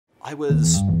I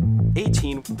was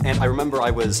 18, and I remember I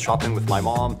was shopping with my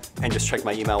mom and just checked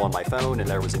my email on my phone, and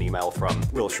there was an email from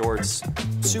Will Shortz.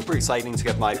 Super exciting to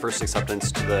get my first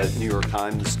acceptance to the New York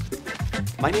Times.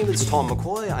 My name is Tom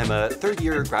McCoy. I'm a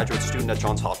third-year graduate student at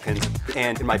Johns Hopkins,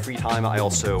 and in my free time, I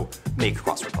also make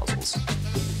crossword puzzles.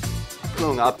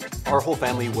 Growing up, our whole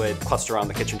family would cluster around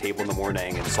the kitchen table in the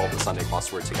morning and solve the Sunday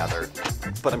crossword together.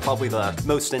 But I'm probably the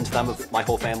most into them of my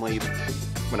whole family.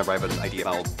 Whenever I have an idea,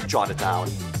 I'll jot it down.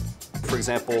 For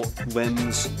example,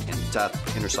 limbs and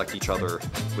death intersect each other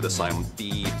with a silent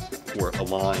B, or a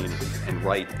line and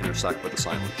right intersect with a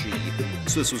silent G.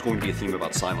 So this was going to be a theme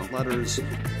about silent letters.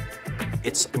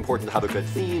 It's important to have a good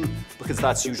theme, because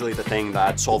that's usually the thing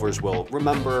that solvers will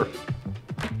remember.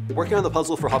 Working on the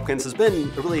puzzle for Hopkins has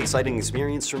been a really exciting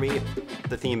experience for me.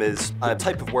 The theme is a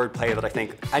type of wordplay that I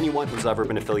think anyone who's ever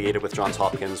been affiliated with Johns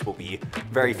Hopkins will be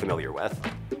very familiar with.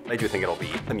 I do think it'll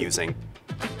be amusing.